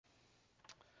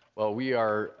Well, we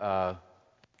are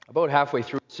about halfway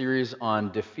through a series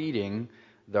on defeating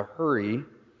the hurry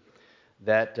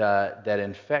that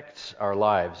infects our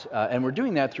lives. And we're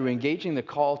doing that through engaging the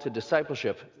call to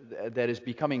discipleship that is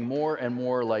becoming more and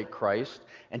more like Christ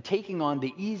and taking on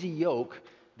the easy yoke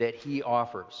that he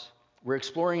offers. We're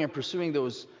exploring and pursuing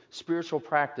those spiritual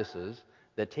practices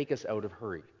that take us out of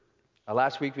hurry.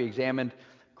 Last week we examined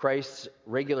Christ's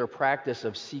regular practice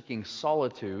of seeking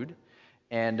solitude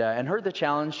and heard the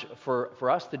challenge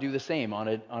for us to do the same on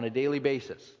a daily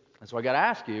basis. And so I got to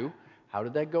ask you, how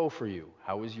did that go for you?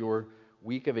 How was your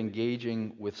week of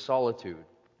engaging with solitude?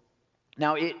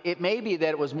 Now, it may be that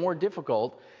it was more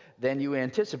difficult than you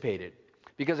anticipated,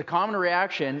 because a common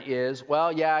reaction is,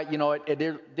 well, yeah, it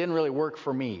didn't really work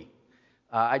for me.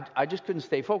 I just couldn't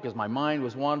stay focused. My mind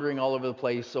was wandering all over the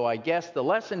place, so I guess the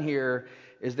lesson here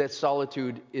is that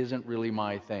solitude isn't really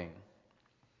my thing.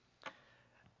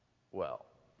 Well,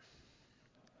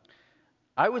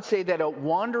 I would say that a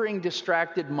wandering,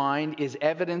 distracted mind is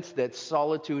evidence that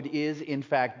solitude is, in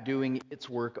fact, doing its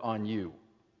work on you.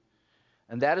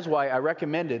 And that is why I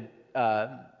recommended,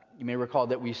 you may recall,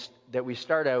 that we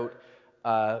start out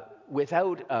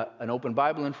without an open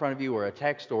Bible in front of you or a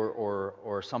text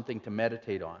or something to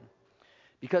meditate on.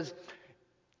 Because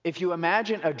if you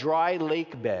imagine a dry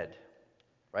lake bed,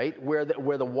 right, where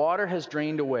the water has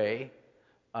drained away,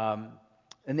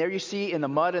 and there you see in the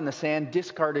mud and the sand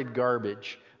discarded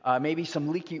garbage, maybe some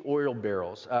leaky oil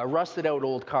barrels, a rusted out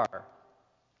old car.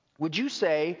 Would you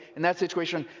say in that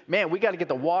situation, man, we got to get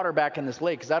the water back in this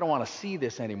lake because I don't want to see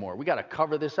this anymore. We got to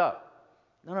cover this up.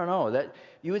 No. That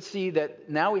you would see that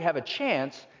now we have a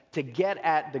chance to get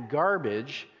at the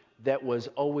garbage that was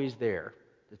always there.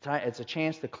 It's a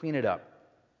chance to clean it up.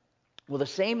 Well, the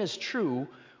same is true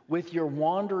with your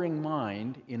wandering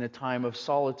mind in a time of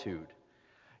solitude.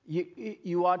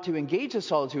 You ought to engage in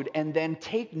solitude and then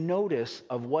take notice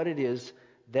of what it is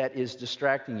that is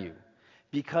distracting you,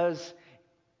 because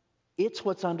it's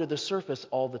what's under the surface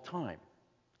all the time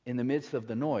in the midst of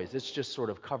the noise. It's just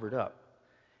sort of covered up.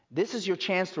 This is your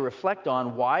chance to reflect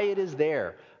on why it is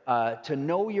there, to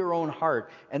know your own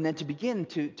heart, and then to begin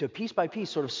to piece by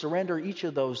piece sort of surrender each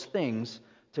of those things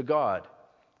to God.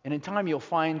 And in time you'll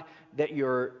find that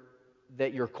your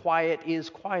quiet is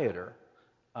quieter.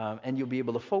 And you'll be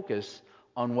able to focus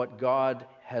on what God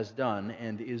has done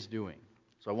and is doing.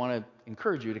 So I want to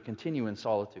encourage you to continue in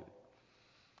solitude.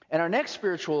 And our next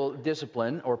spiritual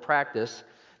discipline or practice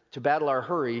to battle our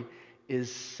hurry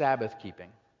is Sabbath keeping.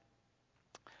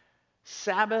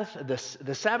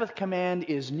 The Sabbath command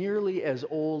is nearly as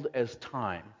old as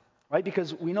time, right?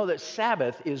 Because we know that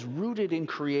Sabbath is rooted in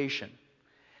creation.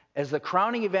 As the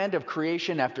crowning event of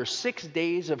creation, after 6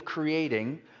 days of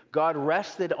creating, God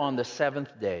rested on the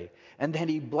seventh day, and then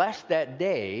he blessed that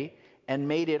day and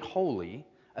made it holy,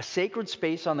 a sacred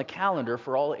space on the calendar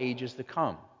for all ages to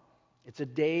come. It's a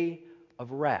day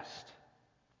of rest.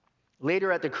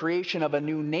 Later, at the creation of a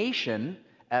new nation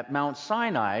at Mount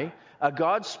Sinai,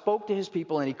 God spoke to his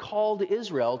people and he called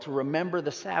Israel to remember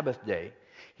the Sabbath day.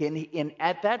 And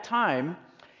at that time,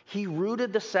 he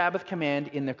rooted the Sabbath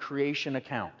command in the creation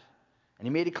account. And he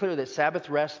made it clear that Sabbath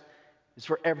rest is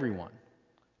for everyone.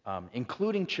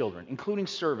 Including children, including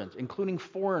servants, including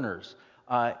foreigners,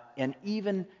 and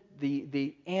even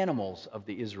the animals of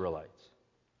the Israelites.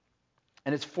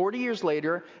 And it's 40 years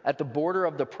later, at the border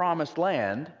of the Promised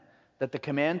Land, that the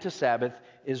command to Sabbath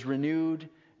is renewed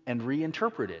and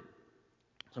reinterpreted.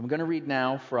 So I'm going to read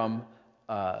now from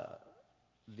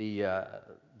the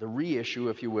reissue,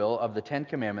 if you will, of the Ten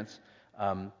Commandments.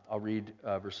 I'll read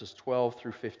verses 12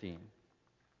 through 15.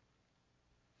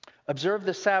 Observe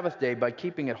the Sabbath day by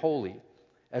keeping it holy,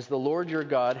 as the Lord your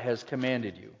God has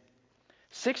commanded you.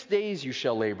 6 days you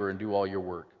shall labor and do all your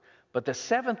work, but the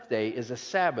seventh day is a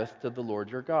Sabbath to the Lord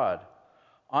your God.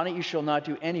 On it you shall not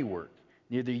do any work,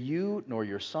 neither you nor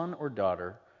your son or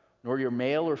daughter, nor your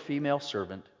male or female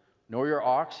servant, nor your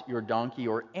ox, your donkey,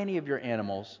 or any of your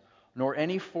animals, nor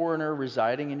any foreigner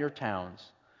residing in your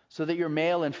towns, so that your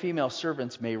male and female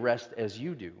servants may rest as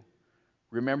you do.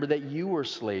 Remember that you were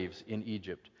slaves in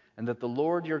Egypt, and that the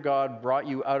Lord your God brought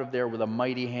you out of there with a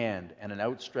mighty hand and an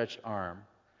outstretched arm.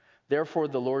 Therefore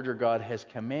the Lord your God has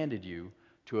commanded you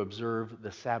to observe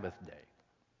the Sabbath day.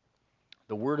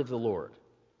 The word of the Lord.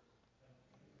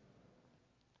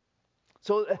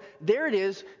 So there it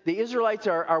is. The Israelites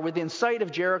are within sight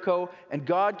of Jericho, and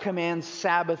God commands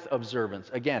Sabbath observance.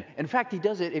 Again, in fact, he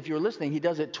does it, if you're listening, he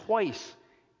does it twice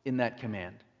in that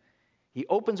command. He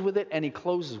opens with it and he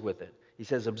closes with it. He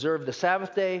says, observe the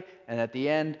Sabbath day, and at the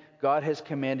end, God has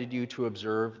commanded you to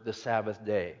observe the Sabbath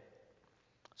day.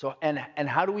 So, and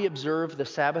how do we observe the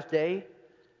Sabbath day?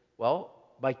 Well,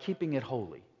 by keeping it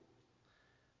holy.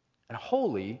 And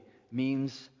holy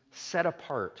means set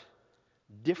apart,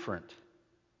 different.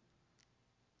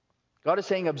 God is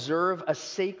saying observe a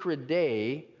sacred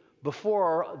day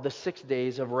before the 6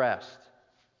 days of rest.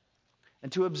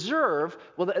 And to observe,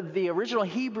 well, the original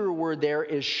Hebrew word there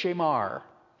is shemar,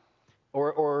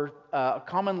 or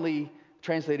commonly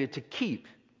translated to keep.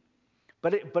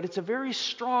 But it's a very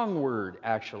strong word,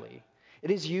 actually.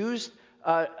 It is used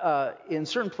in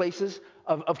certain places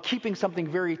of keeping something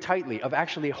very tightly, of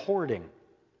actually hoarding.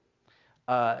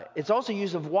 It's also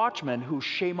used of watchmen who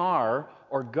shemar,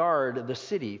 or guard, the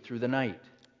city through the night.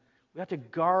 We have to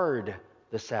guard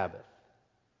the Sabbath.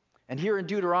 And here in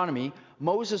Deuteronomy,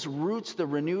 Moses roots the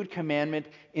renewed commandment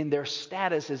in their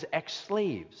status as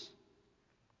ex-slaves.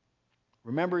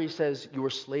 Remember, he says, you were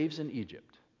slaves in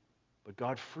Egypt, but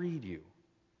God freed you.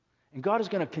 And God is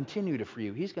going to continue to free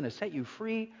you. He's going to set you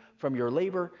free from your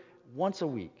labor once a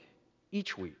week,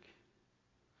 each week.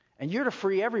 And you're to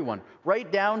free everyone,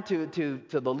 right down to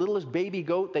the littlest baby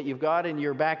goat that you've got in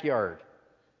your backyard.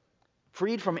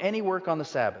 Freed from any work on the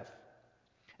Sabbath.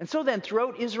 And so then,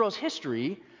 throughout Israel's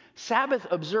history, Sabbath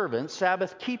observance,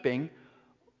 Sabbath keeping,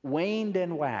 waned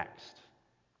and waxed.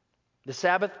 The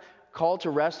Sabbath call to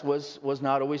rest was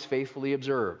not always faithfully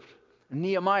observed.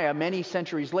 Nehemiah, many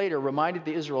centuries later, reminded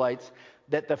the Israelites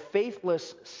that the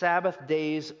faithless Sabbath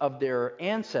days of their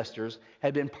ancestors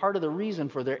had been part of the reason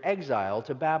for their exile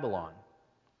to Babylon.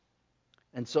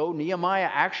 And so Nehemiah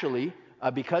actually,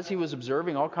 because he was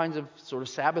observing all kinds of sort of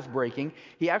Sabbath breaking,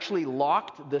 he actually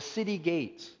locked the city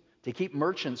gates to keep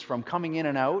merchants from coming in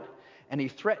and out, and he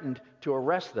threatened to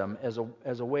arrest them as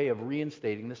a way of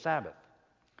reinstating the Sabbath.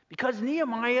 Because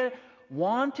Nehemiah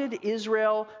wanted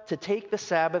Israel to take the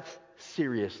Sabbath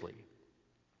seriously.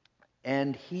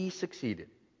 And he succeeded.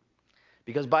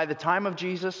 Because by the time of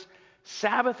Jesus,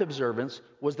 Sabbath observance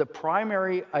was the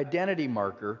primary identity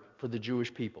marker for the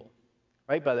Jewish people.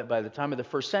 Right? By the time of the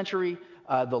first century,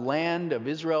 the land of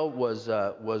Israel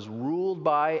was ruled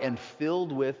by and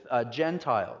filled with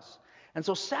Gentiles. And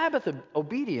so Sabbath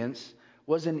obedience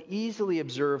was an easily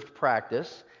observed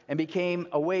practice and became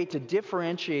a way to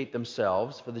differentiate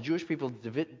themselves, for the Jewish people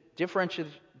to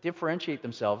differentiate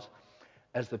themselves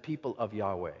as the people of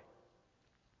Yahweh.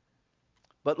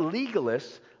 But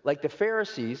legalists, like the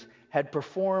Pharisees, had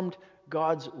performed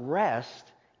God's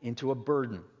rest into a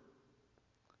burden.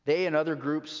 They and other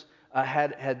groups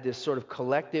had this sort of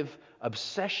collective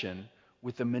obsession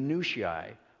with the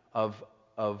minutiae of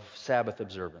Sabbath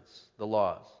observance, the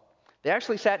laws. They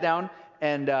actually sat down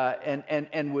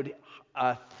and would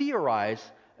theorize,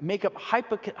 make up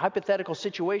hypothetical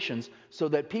situations so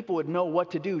that people would know what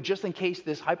to do just in case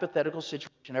this hypothetical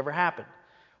situation ever happened.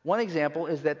 One example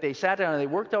is that they sat down and they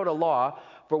worked out a law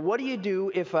for what do you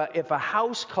do if a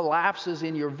house collapses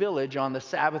in your village on the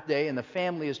Sabbath day and the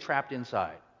family is trapped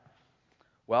inside.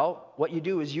 Well, what you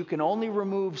do is you can only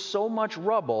remove so much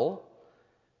rubble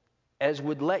as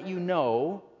would let you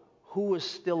know who is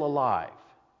still alive.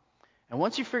 And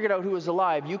once you figured out who was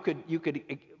alive, you could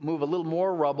move a little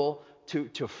more rubble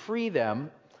to free them.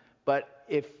 But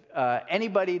if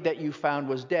anybody that you found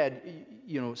was dead,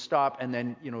 stop, and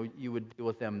then you would deal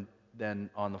with them then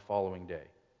on the following day.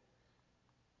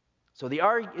 So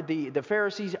the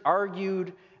Pharisees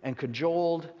argued and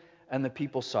cajoled, and the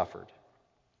people suffered.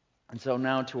 And so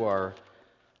now to our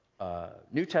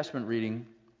New Testament reading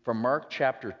from Mark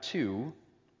chapter 2.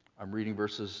 I'm reading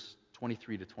verses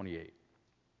 23 to 28.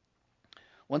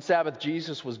 One Sabbath,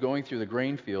 Jesus was going through the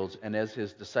grain fields, and as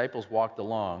his disciples walked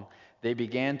along, they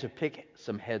began to pick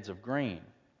some heads of grain.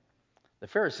 The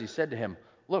Pharisees said to him,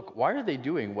 "Look, why are they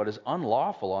doing what is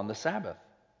unlawful on the Sabbath?"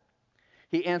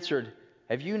 He answered,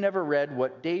 "Have you never read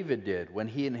what David did when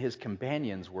he and his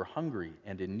companions were hungry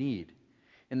and in need?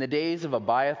 In the days of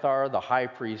Abiathar the high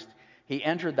priest, he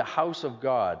entered the house of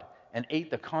God and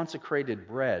ate the consecrated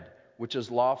bread, which is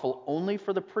lawful only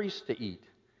for the priest to eat,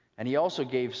 and he also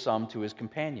gave some to his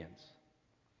companions."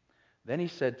 Then he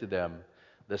said to them,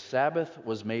 "The Sabbath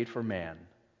was made for man,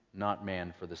 not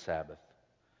man for the Sabbath.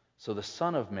 So the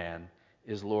Son of Man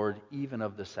is Lord even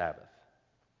of the Sabbath."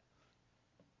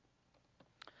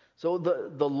 So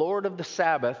the Lord of the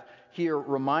Sabbath here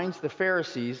reminds the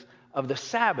Pharisees of the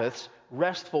Sabbath's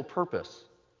restful purpose.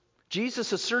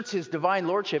 Jesus asserts his divine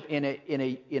lordship in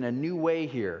a new way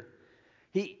here.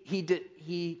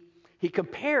 He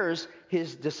compares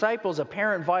his disciples'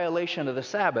 apparent violation of the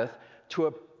Sabbath to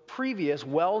a previous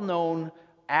well-known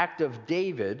act of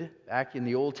David, back in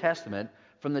the Old Testament,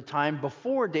 from the time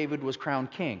before David was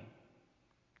crowned king.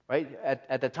 Right?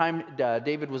 At the time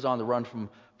David was on the run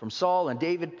from Saul, and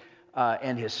David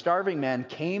and his starving men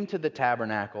came to the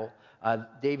tabernacle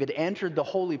David entered the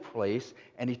holy place,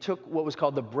 and he took what was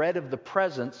called the bread of the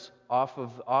presence off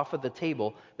of the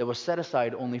table that was set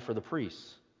aside only for the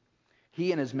priests.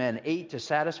 He and his men ate to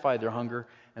satisfy their hunger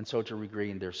and so to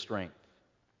regain their strength.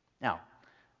 Now,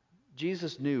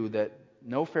 Jesus knew that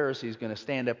no Pharisee is going to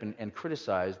stand up and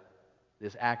criticize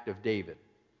this act of David.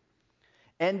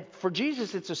 And for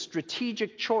Jesus, it's a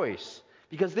strategic choice,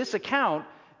 because this account,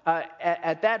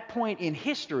 at that point in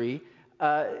history,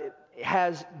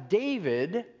 has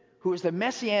David, who is the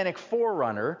messianic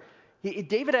forerunner.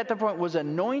 David at that point was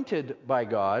anointed by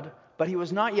God, but he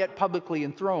was not yet publicly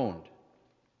enthroned.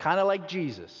 Kind of like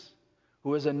Jesus, who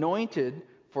was anointed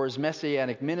for his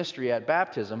messianic ministry at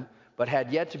baptism, but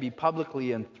had yet to be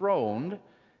publicly enthroned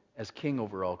as king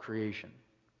over all creation.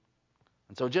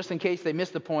 And so just in case they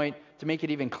missed the point, to make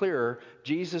it even clearer,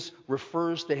 Jesus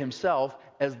refers to himself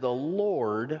as the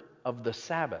Lord of the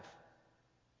Sabbath.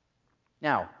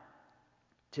 Now,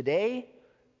 today,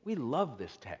 we love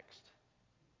this text,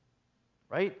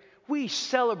 right? We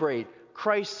celebrate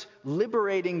Christ's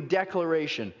liberating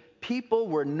declaration. People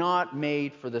were not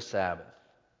made for the Sabbath,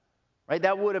 right?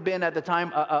 That would have been, at the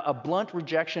time, a blunt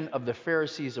rejection of the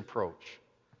Pharisees' approach.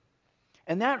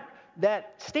 And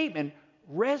that statement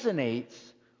resonates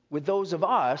with those of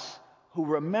us who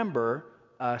remember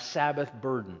Sabbath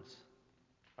burdens,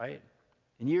 right?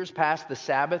 In years past, the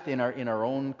Sabbath in our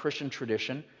own Christian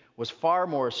tradition was far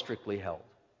more strictly held,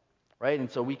 right? And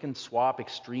so we can swap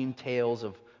extreme tales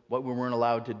of what we weren't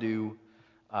allowed to do.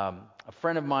 A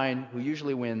friend of mine who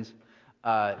usually wins,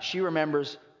 she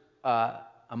remembers a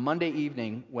Monday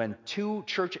evening when 2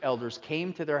 church elders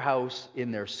came to their house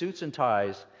in their suits and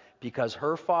ties because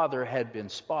her father had been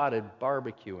spotted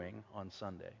barbecuing on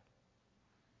Sunday.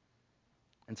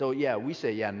 And so, we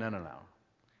say, no.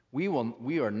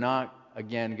 We are not,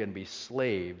 again, going to be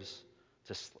slaves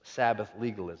to Sabbath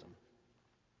legalism.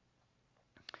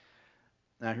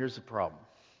 Now, here's the problem.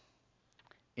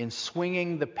 In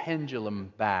swinging the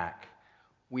pendulum back,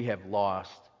 we have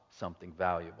lost something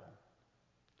valuable.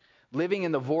 Living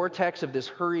in the vortex of this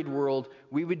hurried world,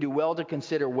 we would do well to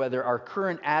consider whether our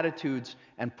current attitudes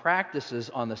and practices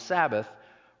on the Sabbath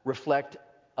reflect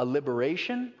a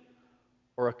liberation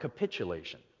or a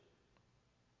capitulation.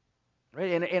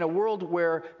 Right? In a world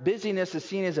where busyness is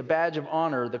seen as a badge of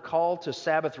honor, the call to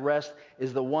Sabbath rest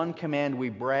is the one command we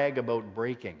brag about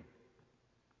breaking.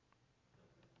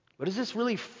 But is this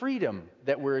really freedom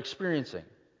that we're experiencing?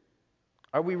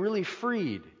 Are we really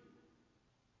freed?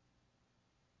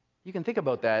 You can think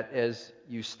about that as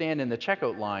you stand in the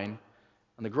checkout line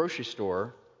in the grocery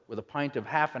store with a pint of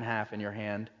half and half in your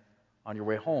hand on your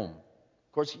way home.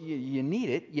 Of course, you need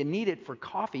it. You need it for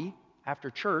coffee after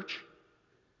church.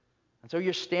 And so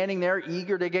you're standing there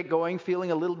eager to get going,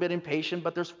 feeling a little bit impatient,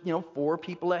 but there's, 4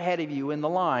 people ahead of you in the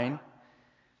line.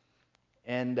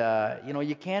 And,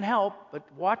 you can't help but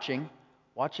watching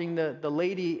the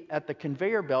lady at the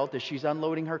conveyor belt as she's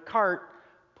unloading her cart,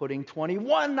 putting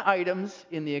 21 items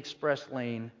in the express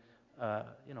lane,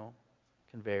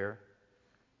 conveyor.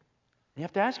 You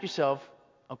have to ask yourself,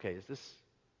 okay,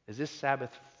 is this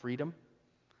Sabbath freedom?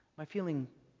 Am I feeling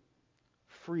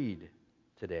freed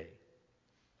today?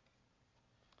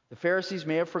 The Pharisees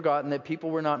may have forgotten that people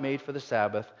were not made for the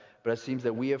Sabbath, but it seems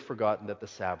that we have forgotten that the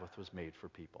Sabbath was made for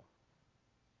people.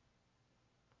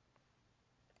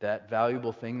 That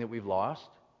valuable thing that we've lost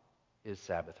is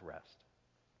Sabbath rest.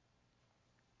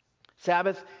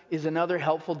 Sabbath is another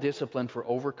helpful discipline for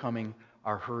overcoming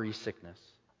our hurry sickness.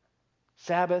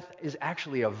 Sabbath is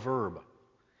actually a verb.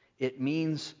 It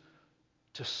means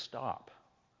to stop,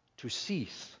 to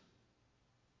cease.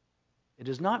 It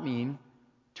does not mean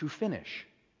to finish.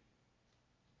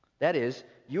 That is,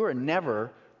 you are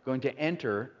never going to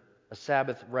enter a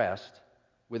Sabbath rest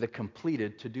with a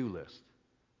completed to-do list.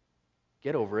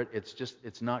 Get over it.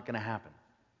 It's not going to happen.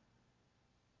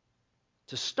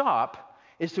 To stop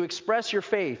is to express your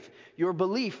faith, your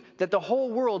belief that the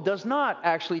whole world does not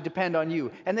actually depend on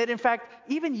you, and that in fact,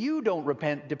 even you don't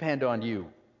depend on you.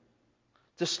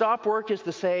 To stop work is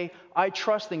to say, I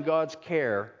trust in God's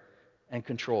care and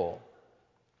control.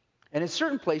 And in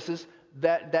certain places,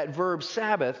 that verb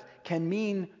Sabbath can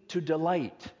mean to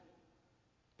delight,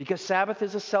 because Sabbath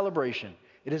is a celebration.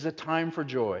 It is a time for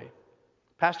joy.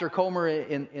 Pastor Comer,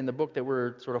 in the book that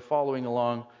we're sort of following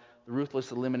along, The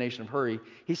Ruthless Elimination of Hurry,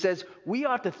 he says, we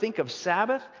ought to think of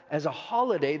Sabbath as a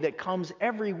holiday that comes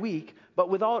every week, but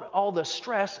without all the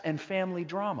stress and family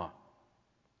drama.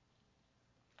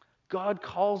 God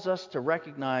calls us to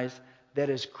recognize that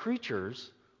as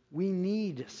creatures, we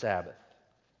need Sabbath.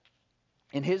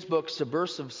 In his book,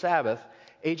 Subversive Sabbath,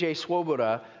 A.J.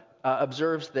 Swoboda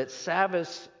observes that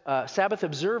Sabbath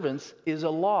observance is a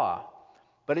law.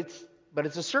 but it's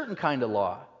a certain kind of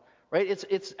law, right?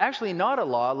 It's actually not a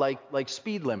law like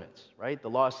speed limits, right? The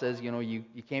law says, you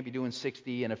can't be doing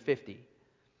 60 and a 50.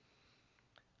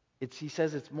 He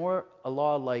says it's more a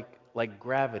law like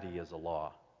gravity is a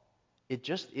law. It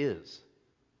just is.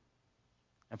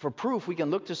 And for proof, we can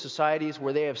look to societies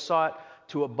where they have sought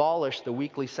to abolish the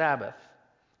weekly Sabbath.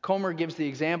 Comer gives the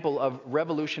example of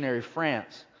revolutionary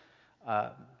France.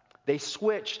 After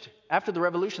the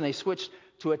revolution, they switched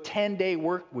to a 10-day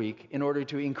work week in order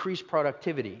to increase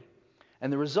productivity.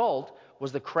 And the result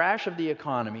was the crash of the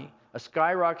economy, a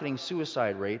skyrocketing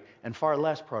suicide rate, and far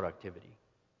less productivity.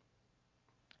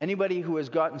 Anybody who has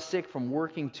gotten sick from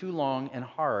working too long and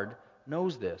hard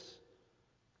knows this,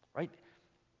 right?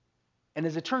 And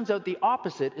as it turns out, the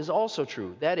opposite is also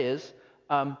true. That is,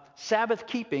 Sabbath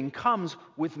keeping comes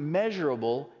with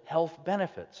measurable health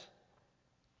benefits.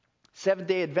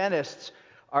 Seventh-day Adventists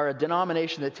are a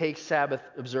denomination that takes Sabbath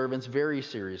observance very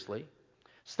seriously.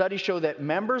 Studies show that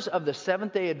members of the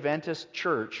Seventh-day Adventist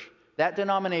Church, that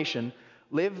denomination,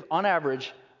 live on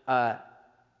average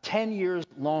 10 years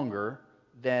longer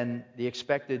than the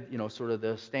expected, sort of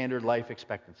the standard life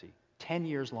expectancy. 10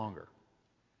 years longer.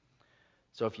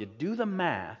 So if you do the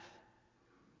math,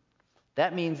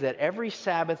 that means that every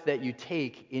Sabbath that you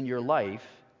take in your life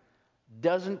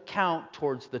doesn't count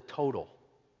towards the total.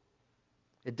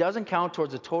 It doesn't count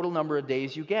towards the total number of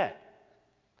days you get.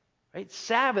 Right?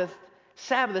 Sabbaths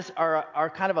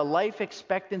are kind of a life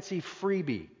expectancy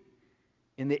freebie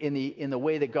in the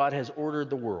way that God has ordered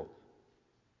the world.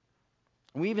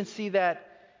 And we even see that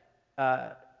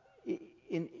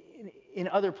in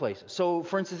other places. So,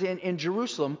 for instance, in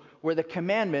Jerusalem, where the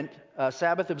commandment,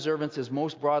 Sabbath observance, is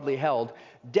most broadly held,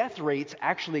 death rates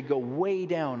actually go way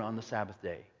down on the Sabbath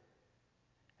day.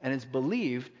 And it's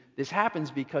believed this happens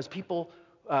because people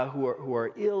who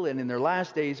are ill and in their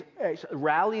last days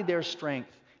rally their strength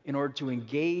in order to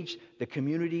engage the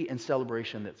community and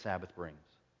celebration that Sabbath brings.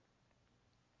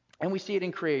 And we see it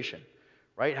in creation,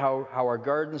 right? How our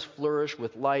gardens flourish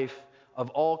with life of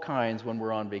all kinds when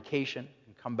we're on vacation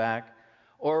and come back,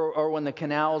 or when the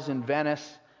canals in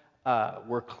Venice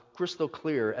were crystal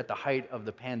clear at the height of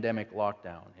the pandemic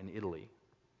lockdown in Italy.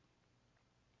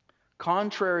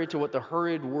 Contrary to what the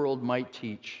hurried world might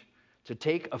teach, to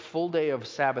take a full day of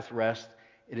Sabbath rest,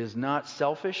 it is not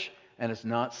selfish and it's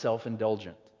not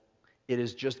self-indulgent. It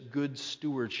is just good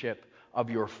stewardship of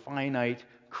your finite,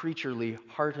 creaturely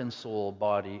heart and soul,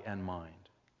 body and mind.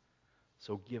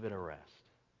 So give it a rest.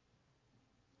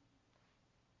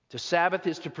 To Sabbath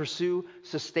is to pursue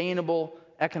sustainable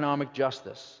economic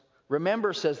justice.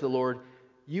 Remember, says the Lord,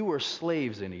 you were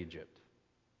slaves in Egypt.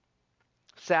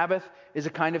 Sabbath is a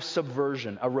kind of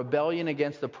subversion, a rebellion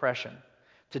against oppression.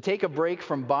 To take a break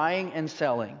from buying and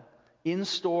selling, in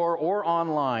store or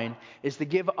online, is to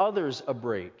give others a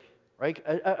break, right?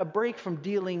 A break from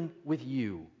dealing with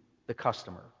you, the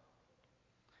customer.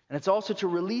 And it's also to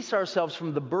release ourselves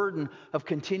from the burden of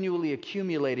continually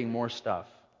accumulating more stuff.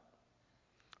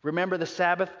 Remember, the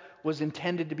Sabbath was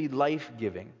intended to be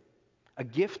life-giving, a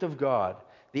gift of God,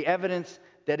 the evidence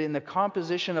that in the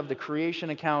composition of the creation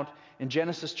account in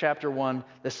Genesis chapter 1,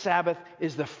 the Sabbath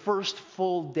is the first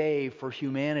full day for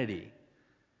humanity.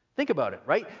 Think about it,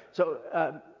 right? So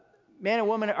man and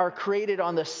woman are created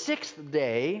on the sixth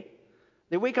day.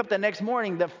 They wake up the next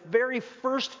morning, the very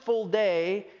first full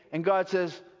day, and God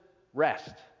says,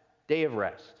 rest, day of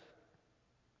rest.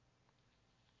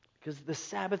 Because the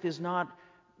Sabbath is not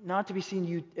to be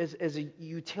seen as a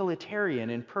utilitarian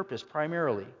in purpose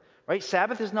primarily. Right?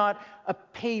 Sabbath is not a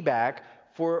payback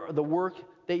for the work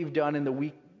that you've done in the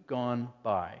week gone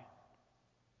by.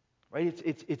 Right?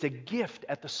 It's a gift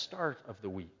at the start of the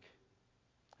week.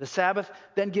 The Sabbath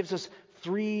then gives us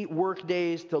 3 work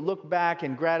days to look back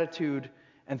in gratitude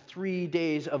and 3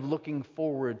 days of looking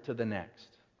forward to the next.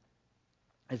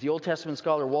 As the Old Testament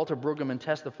scholar Walter Brueggemann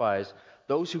testifies,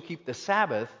 those who keep the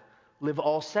Sabbath live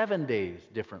all 7 days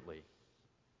differently.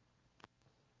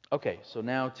 Okay, so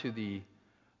now to the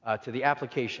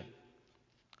application.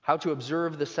 How to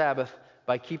observe the Sabbath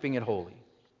by keeping it holy.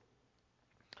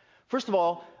 First of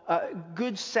all,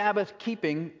 good Sabbath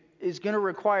keeping is going to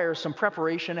require some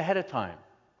preparation ahead of time.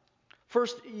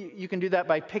 First, you can do that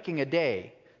by picking a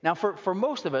day. Now, for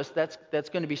most of us, that's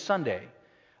going to be Sunday.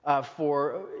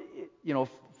 For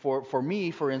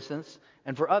me, for instance,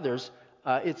 and for others,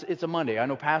 it's a Monday. I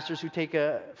know pastors who take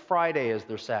a Friday as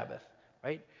their Sabbath,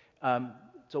 right?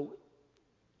 So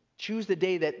choose the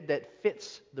day that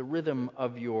fits the rhythm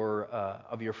of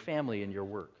your family and your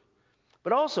work.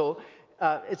 But also,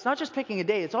 it's not just picking a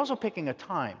day; it's also picking a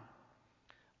time.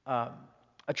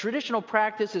 A traditional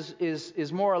practice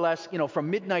is more or less, from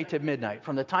midnight to midnight,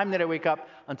 from the time that I wake up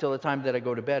until the time that I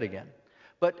go to bed again.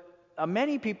 But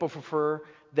many people prefer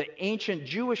the ancient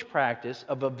Jewish practice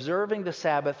of observing the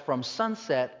Sabbath from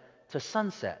sunset to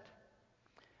sunset.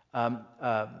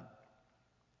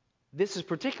 This is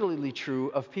particularly true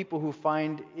of people who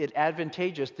find it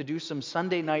advantageous to do some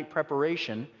Sunday night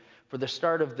preparation for the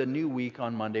start of the new week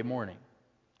on Monday morning.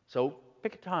 So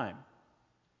pick a time.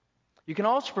 You can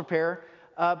also prepare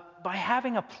by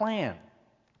having a plan.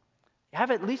 Have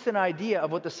at least an idea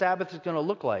of what the Sabbath is going to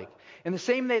look like. In the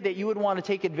same way that you would want to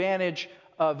take advantage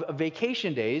of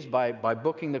vacation days by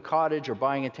booking the cottage or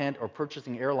buying a tent or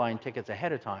purchasing airline tickets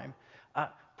ahead of time,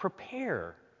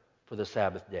 prepare for the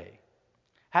Sabbath day.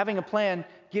 Having a plan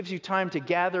gives you time to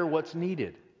gather what's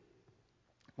needed.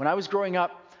 When I was growing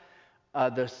up,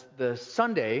 the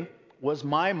Sunday was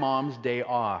my mom's day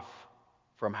off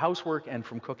from housework and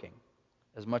from cooking,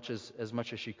 as much as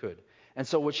she could. And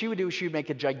so what she would do is she would make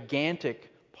a gigantic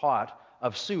pot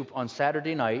of soup on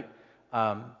Saturday night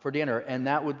for dinner, and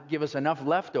that would give us enough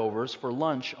leftovers for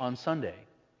lunch on Sunday.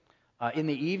 In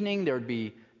the evening, there'd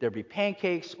be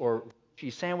pancakes or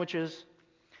cheese sandwiches.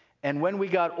 And when we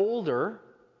got older,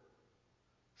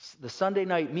 the Sunday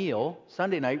night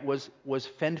was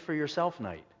fend for yourself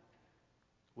night.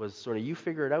 Was sort of you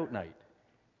figure it out night.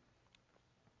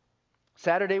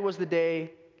 Saturday was the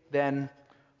day then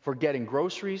for getting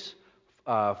groceries,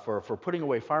 for putting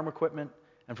away farm equipment,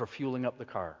 and for fueling up the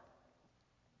car.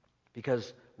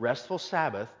 Because restful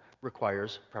Sabbath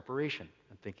requires preparation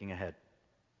and thinking ahead.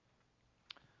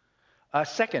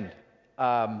 Second,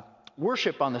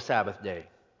 worship on the Sabbath day.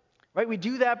 Right? We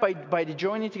do that by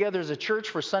joining together as a church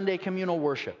for Sunday communal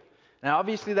worship. Now,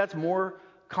 obviously, that's more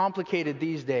complicated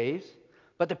these days,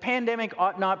 but the pandemic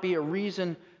ought not be a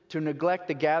reason to neglect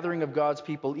the gathering of God's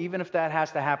people, even if that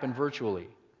has to happen virtually.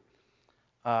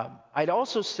 I'd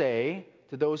also say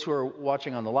to those who are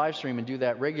watching on the live stream and do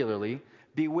that regularly,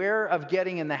 beware of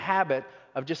getting in the habit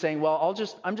of just saying, well,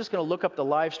 I'm just going to look up the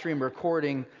live stream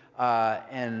recording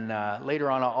and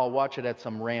later on I'll watch it at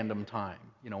some random time,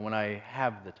 when I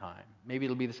have the time. Maybe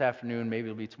it'll be this afternoon, maybe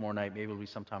it'll be tomorrow night, maybe it'll be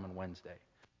sometime on Wednesday.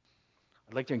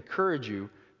 I'd like to encourage you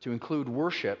to include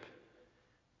worship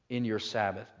in your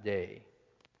Sabbath day.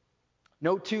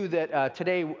 Note, too, that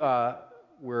today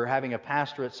we're having a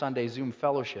Pastorate Sunday Zoom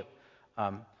fellowship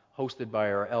hosted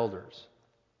by our elders.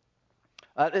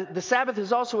 The Sabbath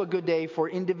is also a good day for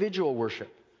individual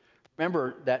worship.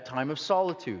 Remember that time of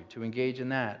solitude, to engage in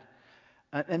that.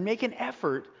 And make an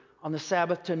effort on the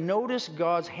Sabbath to notice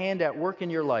God's hand at work in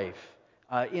your life,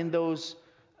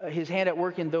 His hand at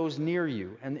work in those near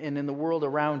you and in the world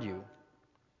around you.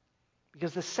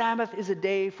 Because the Sabbath is a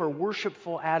day for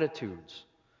worshipful attitudes.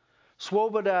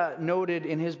 Swoboda noted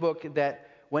in his book that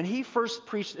when he first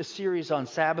preached a series on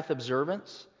Sabbath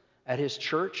observance at his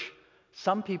church,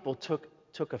 some people took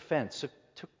offense,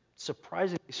 took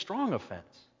surprisingly strong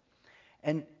offense.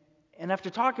 And after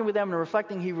talking with them and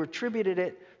reflecting, he attributed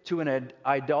it to an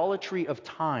idolatry of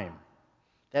time.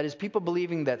 That is, people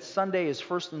believing that Sunday is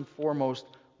first and foremost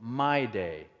my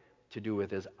day to do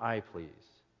with as I please.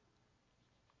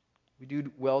 We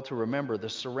do well to remember the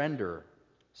surrender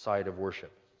side of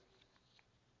worship.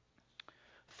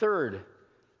 Third,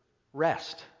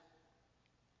 rest.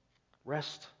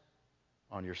 Rest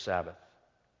on your Sabbath.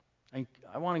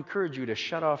 I want to encourage you to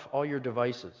shut off all your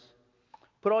devices.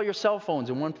 Put all your cell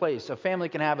phones in one place. A family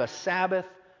can have a Sabbath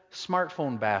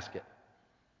smartphone basket.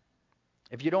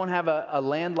 If you don't have a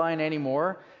landline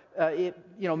anymore,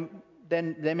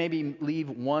 then maybe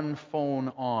leave one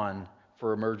phone on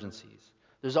for emergencies.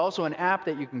 There's also an app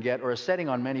that you can get, or a setting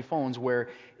on many phones, where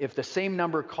if the same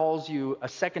number calls you a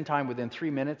second time within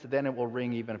 3 minutes, then it will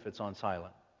ring even if it's on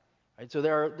silent. Right? So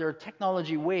there are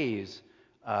technology ways,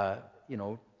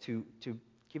 to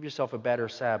give yourself a better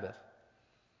Sabbath.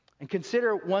 And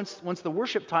consider once the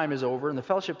worship time is over and the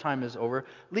fellowship time is over,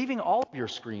 leaving all of your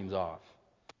screens off.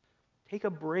 Take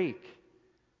a break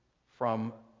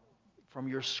from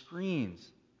your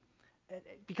screens.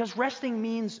 Because resting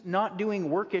means not doing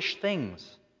workish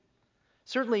things.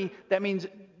 Certainly, that means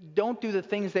don't do the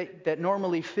things that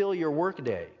normally fill your work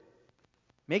day.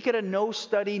 Make it a no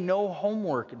study, no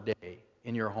homework day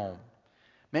in your home.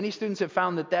 Many students have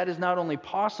found that is not only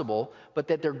possible, but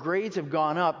that their grades have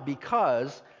gone up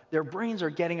because their brains are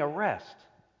getting a rest.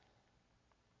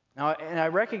 Now, and I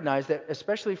recognize that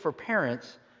especially for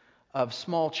parents of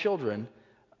small children,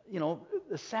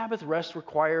 the Sabbath rest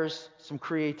requires some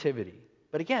creativity.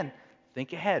 But again,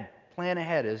 think ahead, plan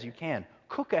ahead as you can.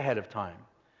 Cook ahead of time.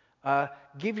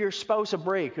 Give your spouse a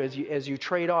break as you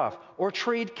trade off, or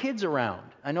trade kids around.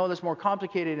 I know that's more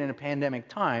complicated in a pandemic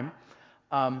time,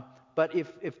 But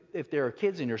if there are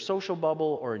kids in your social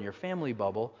bubble or in your family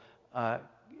bubble,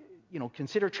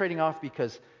 consider trading off,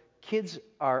 because kids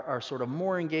are sort of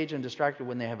more engaged and distracted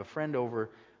when they have a friend over,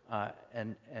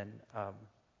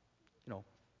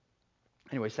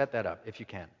 anyway, set that up if you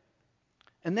can.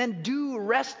 And then do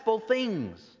restful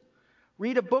things.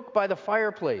 Read a book by the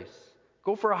fireplace.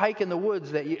 Go for a hike in the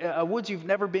woods, woods you've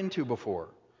never been to before.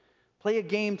 Play a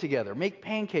game together. Make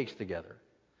pancakes together.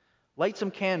 Light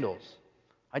some candles.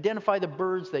 Identify the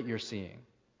birds that you're seeing.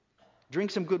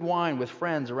 Drink some good wine with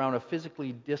friends around a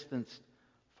physically distanced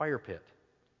fire pit.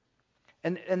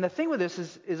 And the thing with this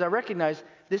is I recognize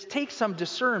this takes some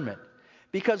discernment,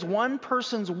 because one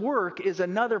person's work is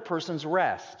another person's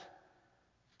rest.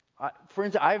 For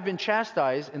instance, I've been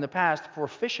chastised in the past for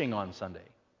fishing on Sunday.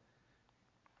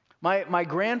 My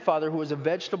grandfather, who was a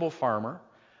vegetable farmer,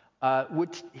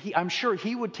 I'm sure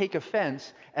he would take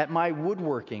offense at my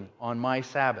woodworking on my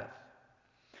Sabbath.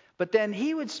 But then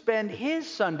he would spend his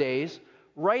Sundays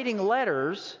writing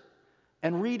letters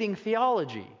and reading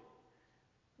theology,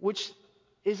 which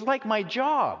is like my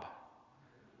job.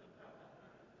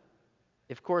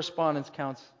 If correspondence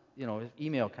counts, if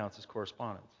email counts as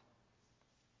correspondence.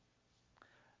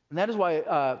 And that is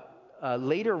why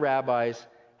later rabbis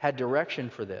had direction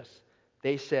for this.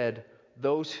 They said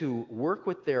those who work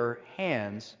with their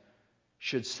hands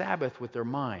should Sabbath with their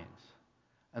minds,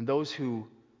 and those who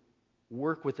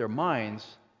work with their minds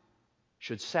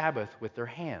should Sabbath with their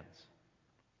hands.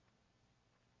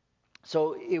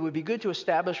 So it would be good to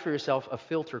establish for yourself a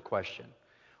filter question.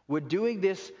 Would doing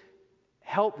this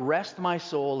help rest my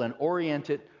soul and orient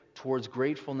it towards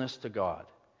gratefulness to God?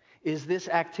 Is this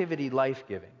activity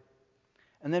life-giving?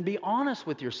 And then be honest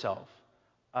with yourself,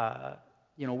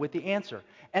 with the answer.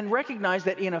 And recognize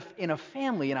that in a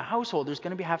family, in a household, there's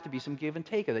going to have to be some give and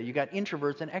take of that. You got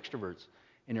introverts and extroverts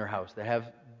in your house that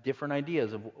have different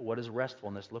ideas of what does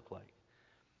restfulness look like.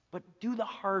 But do the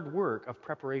hard work of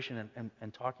preparation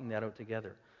and talking that out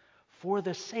together for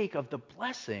the sake of the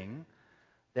blessing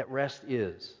that rest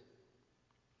is.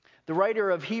 The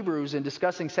writer of Hebrews, in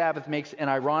discussing Sabbath, makes an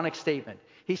ironic statement.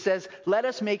 He says, let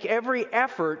us make every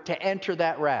effort to enter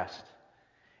that rest.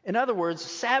 In other words,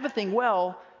 Sabbathing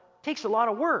well takes a lot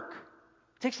of work,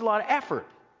 takes a lot of effort.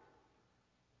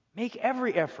 Make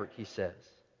every effort, he says.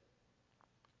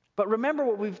 But remember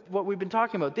what we've been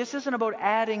talking about. This isn't about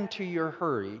adding to your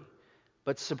hurry,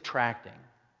 but subtracting.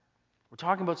 We're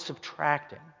talking about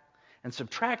subtracting. And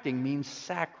subtracting means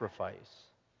sacrifice.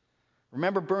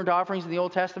 Remember burnt offerings in the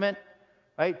Old Testament?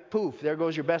 Right? Poof, there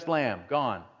goes your best lamb,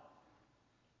 gone.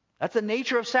 That's the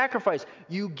nature of sacrifice.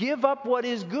 You give up what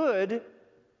is good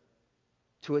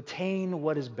to attain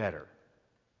what is better.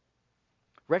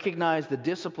 Recognize the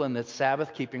discipline that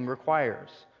Sabbath keeping requires.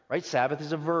 Right? Sabbath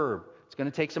is a verb. It's going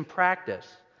to take some practice.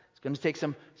 It's going to take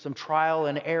some trial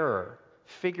and error,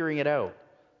 figuring it out,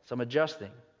 some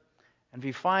adjusting. And if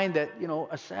you find that,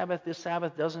 this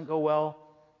Sabbath doesn't go well,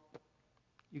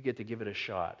 you get to give it a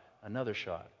shot, another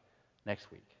shot, next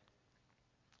week.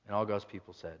 And all God's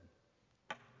people said,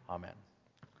 Amen.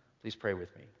 Please pray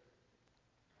with me.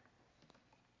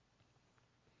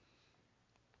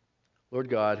 Lord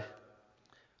God,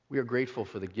 we are grateful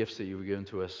for the gifts that you've given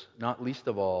to us, not least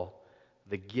of all,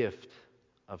 the gift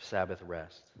of Sabbath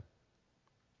rest.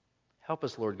 Help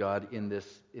us, Lord God, in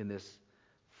this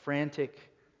frantic,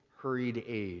 hurried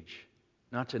age,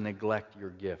 not to neglect your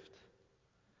gift,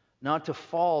 not to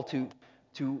fall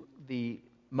to the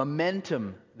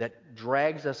momentum that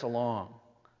drags us along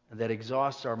and that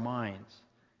exhausts our minds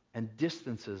and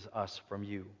distances us from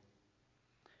you.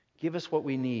 Give us what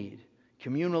we need,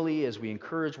 communally as we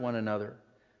encourage one another,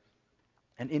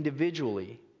 and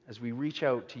individually as we reach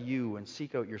out to you and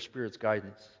seek out your Spirit's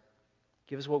guidance.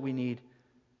 Give us what we need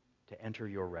to enter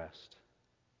your rest.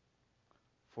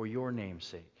 For your name's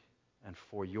sake and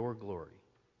for your glory.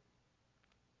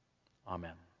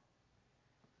 Amen.